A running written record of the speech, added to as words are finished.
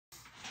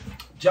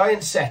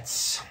Giant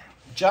sets.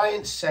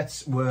 Giant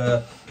sets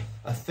were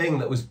a thing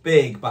that was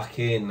big back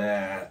in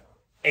late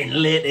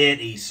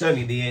 80s,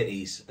 certainly the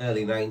 80s,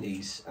 early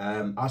 90s.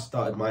 I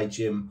started my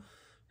gym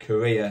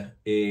career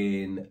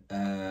in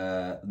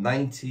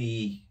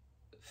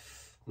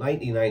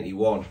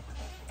 1991.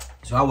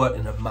 So I worked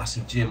in a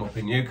massive gym up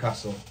in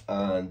Newcastle,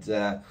 and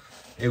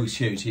it was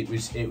huge. It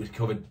was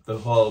covered the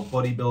whole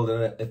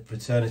bodybuilding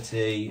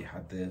fraternity,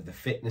 had the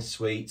fitness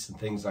suites and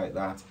things like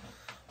that,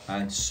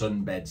 and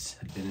sunbeds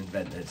had been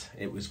invented.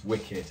 It was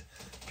wicked,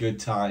 good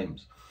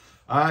times.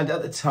 And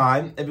at the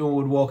time, everyone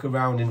would walk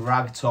around in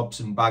rag tops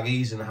and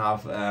baggies and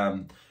have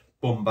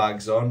bum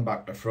bags on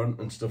back to front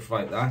and stuff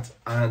like that,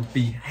 and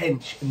be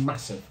hench and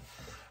massive.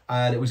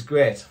 And it was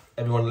great.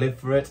 Everyone lived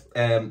for it.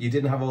 You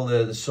didn't have all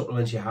the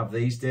supplements you have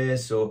these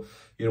days, so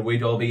you know,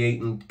 we'd all be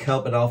eating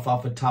kelp and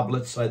alfalfa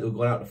tablets like they were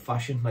going out of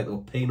fashion, like they were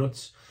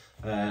peanuts,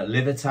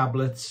 liver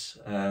tablets,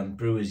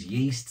 brewer's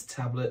yeast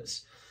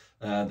tablets.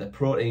 The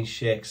protein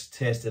shakes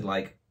tasted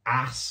like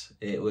ass.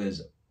 It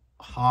was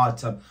hard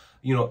to,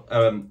 you know,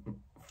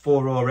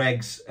 4 raw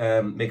eggs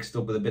mixed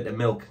up with a bit of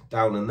milk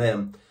down in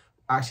them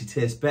actually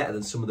tastes better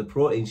than some of the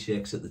protein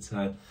shakes at the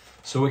time.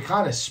 So we're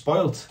kind of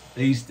spoilt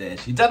these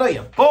days. You don't know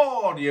you're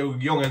born, you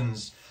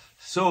young'uns.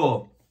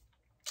 So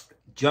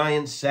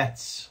giant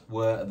sets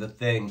were the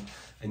thing,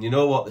 and you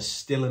know what, they're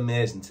still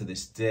amazing to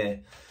this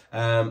day.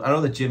 I know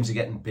the gyms are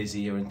getting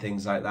busier and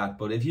things like that,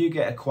 but if you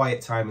get a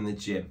quiet time in the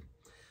gym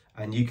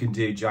and you can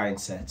do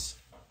giant sets,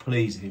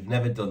 please, if you've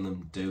never done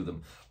them, do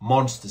them.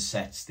 Monster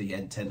sets, they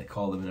tend to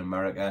call them in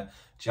America,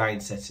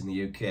 giant sets in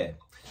the UK.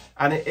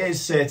 And it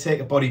is, say, take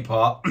a body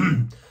part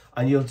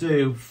and you'll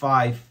do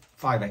five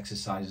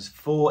exercises.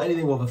 4,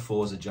 anything over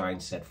 4 is a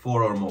giant set,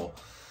 4 or more.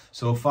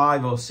 So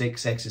 5 or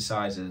 6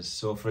 exercises.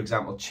 So for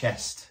example,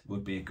 chest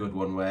would be a good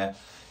one, where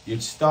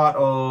you'd start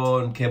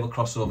on cable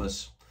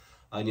crossovers,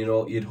 and you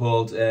know, you'd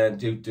hold,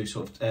 do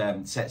sort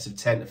of sets of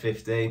 10 to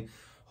 15,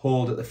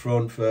 hold at the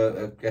front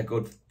for a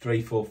good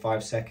 3, 4,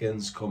 5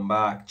 seconds, come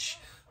back,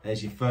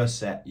 there's your first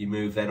set. You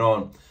move then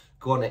on,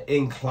 go on to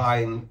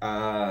incline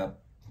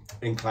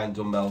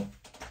dumbbell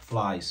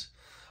flies.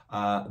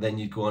 Then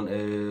you'd go on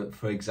to,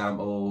 for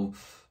example,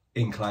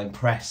 incline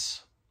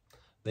press.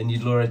 Then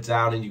you'd lower it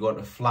down and you go on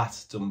to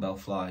flat dumbbell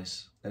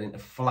flies, then into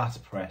flat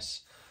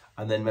press,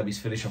 and then maybe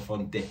finish off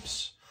on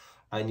dips.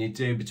 And you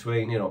do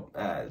between, you know,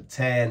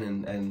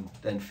 10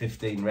 and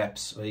 15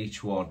 reps for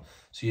each one.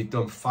 So you've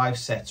done 5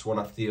 sets, one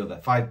after the other,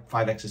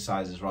 five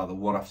exercises rather,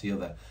 one after the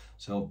other.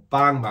 So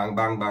bang, bang,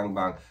 bang, bang,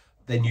 bang.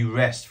 Then you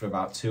rest for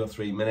about 2 or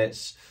 3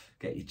 minutes,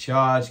 get your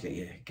charge, get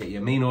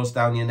your aminos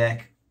down your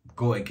neck,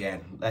 go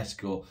again, let's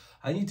go.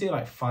 And you do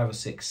like 5 or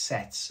 6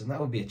 sets, and that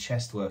would be a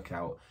chest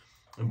workout.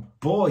 And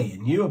boy, you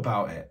knew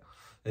about it.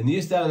 And you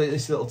used to have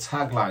this little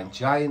tagline,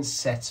 giant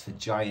sets for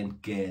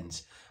giant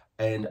gains.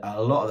 And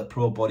a lot of the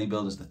pro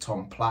bodybuilders, the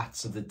Tom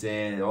Platts of the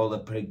day, all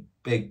the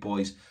big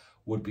boys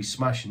would be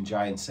smashing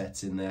giant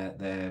sets in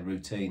their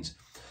routines.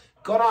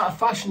 Got out of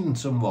fashion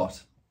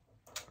somewhat,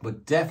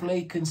 but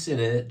definitely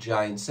consider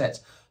giant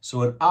sets.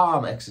 So an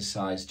arm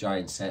exercise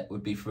giant set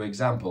would be, for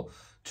example,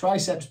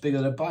 triceps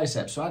bigger than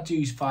biceps. So I'd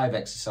use 5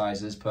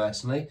 exercises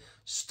personally.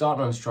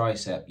 Starting on a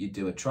tricep, you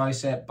do a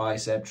tricep,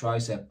 bicep,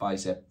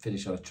 bicep,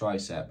 finish on a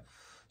tricep.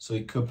 So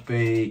it could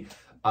be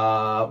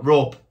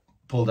rope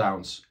pull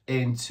downs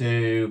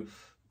into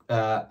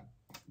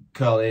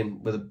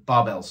curling with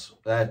barbells,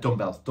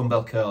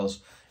 dumbbell curls,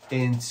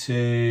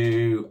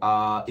 into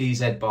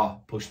EZ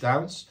bar push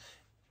downs,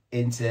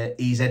 into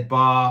EZ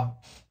bar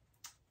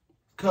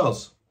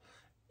curls,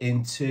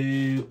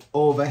 into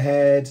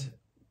overhead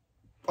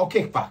or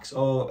kickbacks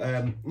or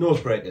nose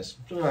breakers,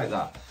 something like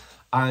that.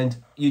 And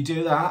you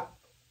do that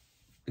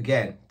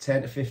again,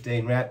 10 to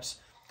 15 reps,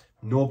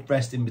 no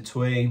rest in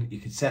between. You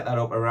could set that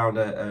up around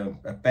a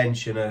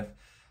bench and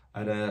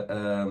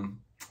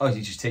oh,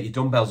 you just take your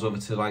dumbbells over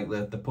to like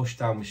the push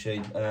down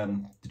machine,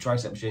 the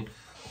tricep machine.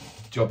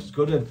 Job's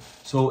good. And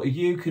so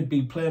you could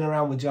be playing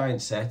around with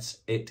giant sets.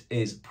 It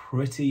is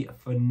pretty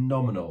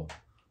phenomenal.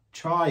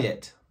 Try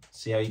it.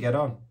 See how you get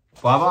on.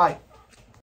 Bye bye.